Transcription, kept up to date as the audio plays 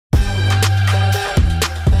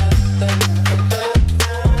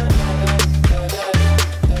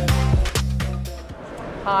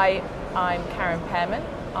Hi, I'm Karen Pearman.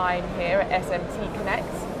 I'm here at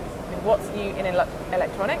SMTconnect with What's New in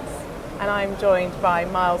Electronics, and I'm joined by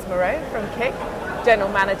Miles Moreau from KIC, General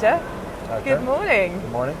Manager. Okay. Good morning.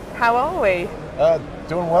 Good morning. How are we?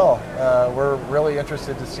 Doing well. We're really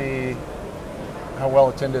interested to see how well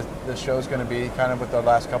attended this show is going to be, kind of with the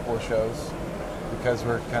last couple of shows, because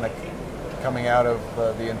we're kind of coming out of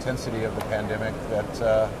the intensity of the pandemic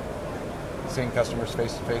that seeing customers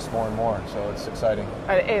face to face more and more, so it's exciting.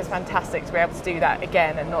 And it is fantastic to be able to do that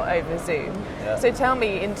again and not over Zoom. Yeah. So tell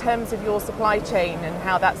me, in terms of your supply chain and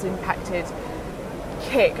how that's impacted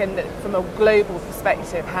KIC, and from a global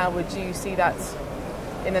perspective, how would you see that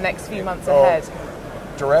in the next few months ahead?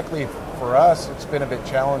 Directly for us, it's been a bit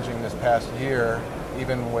challenging this past year,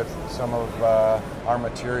 even with some of our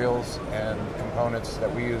materials and components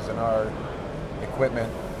that we use in our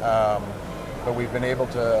equipment. But we've been able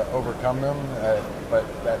to overcome them, but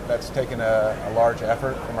that's taken a large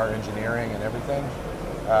effort from our engineering and everything.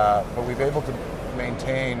 But we've been able to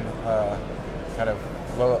maintain kind of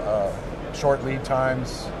short lead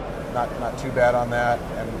times, not too bad on that,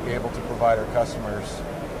 and be able to provide our customers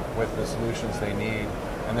with the solutions they need.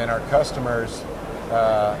 And then our customers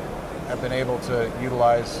have been able to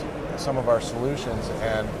utilize some of our solutions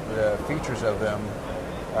and the features of them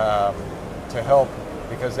to help,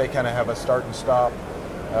 because they kind of have a start and stop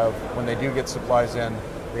of when they do get supplies in,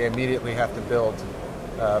 they immediately have to build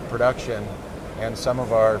production. And some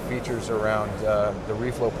of our features around the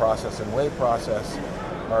reflow process and wave process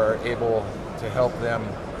are able to help them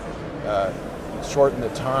shorten the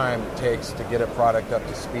time it takes to get a product up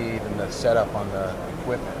to speed and the setup on the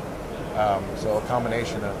equipment. So a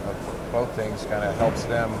combination of both things kind of helps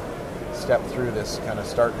them step through this kind of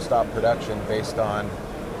start and stop production based on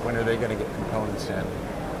when are they going to get components in.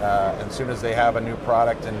 And as soon as they have a new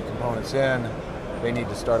product and components in, they need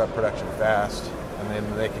to start up production fast, and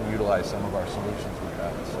then they can utilize some of our solutions with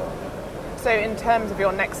that. So in terms of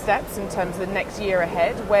your next steps, in terms of the next year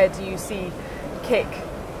ahead, where do you see KIC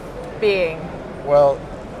being? Well,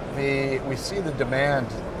 we see the demand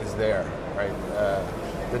is there, right?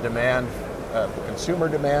 The demand, the consumer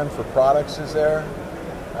demand for products is there,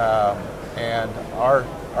 and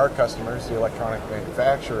our customers, the electronic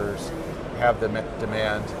manufacturers, have the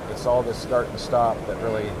demand. It's all this start and stop that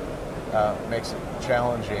really makes it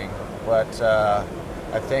challenging. But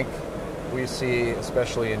I think we see,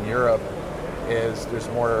 especially in Europe, is there's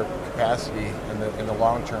more capacity in the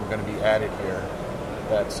long term going to be added here.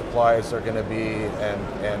 That supplies are going to be,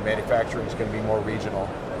 and manufacturing is going to be more regional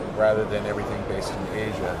rather than everything based in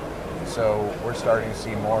Asia. So we're starting to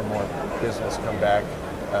see more and more business come back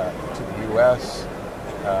to the U.S.,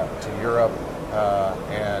 to Europe,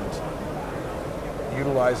 and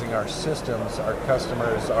utilizing our systems, our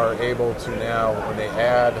customers are able to now, when they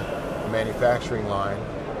add a manufacturing line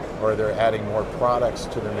or they're adding more products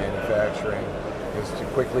to their manufacturing, is to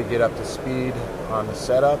quickly get up to speed on the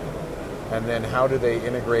setup, and then how do they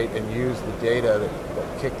integrate and use the data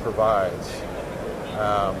that KIC provides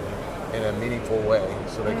in a meaningful way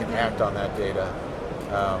so they can act on that data.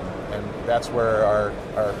 And that's where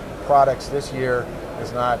our products this year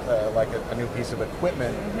is not like a new piece of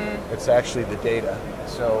equipment, it's actually the data.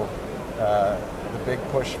 So the big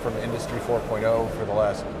push from Industry 4.0 for the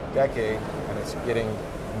last decade, and it's getting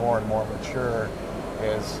more and more mature,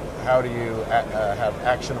 is how do you have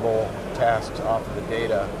actionable tasks off of the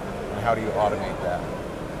data, and how do you automate that?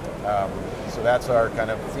 So that's our kind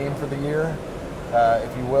of theme for the year,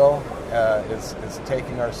 if you will, is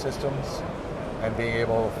taking our systems and being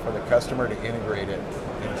able for the customer to integrate it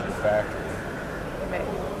into the factory.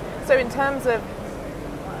 So in terms of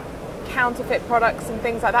counterfeit products and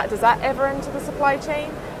things like that, does that ever enter the supply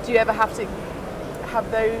chain? Do you ever have to have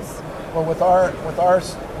those? Well, with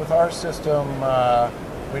our system,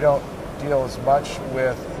 we don't deal as much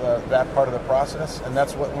with that part of the process, and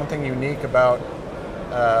that's one thing unique about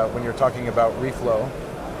when you're talking about reflow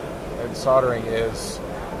and soldering is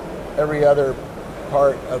every other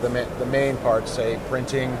part of the main parts, say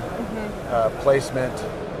printing, placement,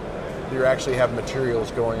 you actually have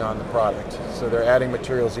materials going on the product. So they're adding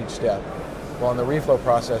materials each step. Well, in the reflow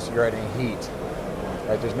process, you're adding heat.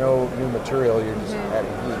 Right? There's no new material, you're just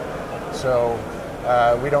adding heat. So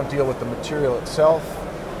we don't deal with the material itself,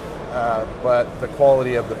 but the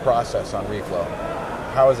quality of the process on reflow.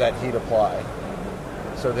 How is that heat applied?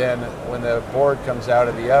 So then when the board comes out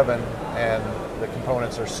of the oven and the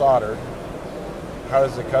components are soldered, how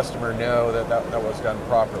does the customer know that was done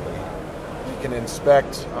properly? You can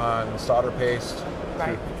inspect on solder paste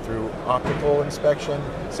through optical inspection,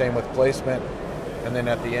 same with placement, and then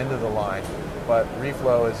at the end of the line. But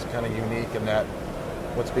reflow is kind of unique in that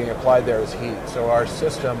what's being applied there is heat. So our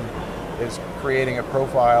system is creating a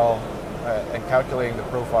profile and calculating the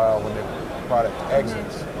profile when the product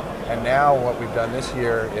exits. And now what we've done this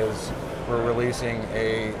year is we're releasing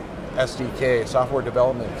a SDK, software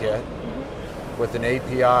development kit, with an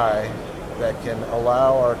API that can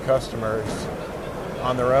allow our customers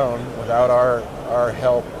on their own, without our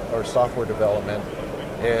help or software development,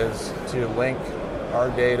 is to link our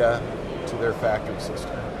data to their factory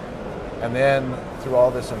system. And then through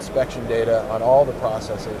all this inspection data on all the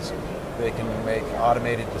processes, they can make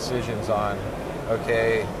automated decisions on,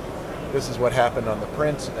 okay, this is what happened on the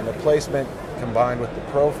print and the placement combined with the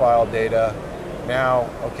profile data. Now,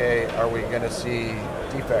 okay, are we going to see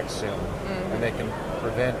defects soon? And they can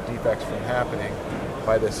prevent defects from happening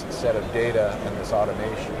by this set of data and this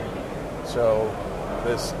automation. So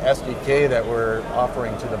this SDK that we're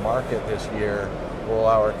offering to the market this year will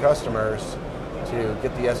allow our customers to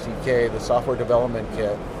get the SDK, the software development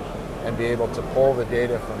kit, and be able to pull the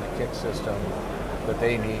data from the KIC system that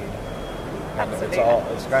they need. And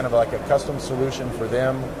it's kind of like a custom solution for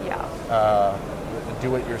them. Yeah.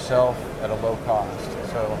 Do it yourself at a low cost.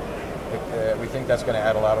 So we think that's going to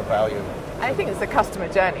add a lot of value. I think it's the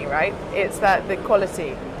customer journey, right? It's that the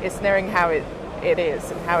quality, it's knowing how it is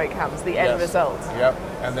and how it comes, the end result. Yep.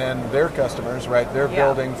 And then their customers, right? They're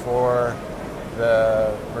building for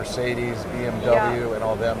the Mercedes, BMW, and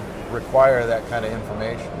all them require that kind of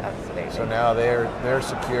information. Absolutely. So now they're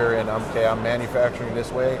secure in, okay, I'm manufacturing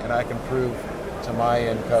this way, and I can prove to my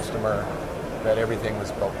end customer that everything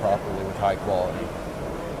was built properly with high quality.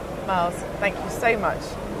 Miles, thank you so much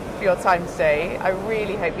for your time today. I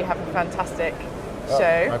really hope you have a fantastic show.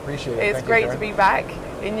 I appreciate it. It's great to be back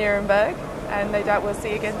in Nuremberg, and no doubt we'll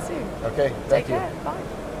see you again soon. Okay, thank you. Take care.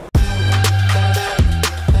 Bye.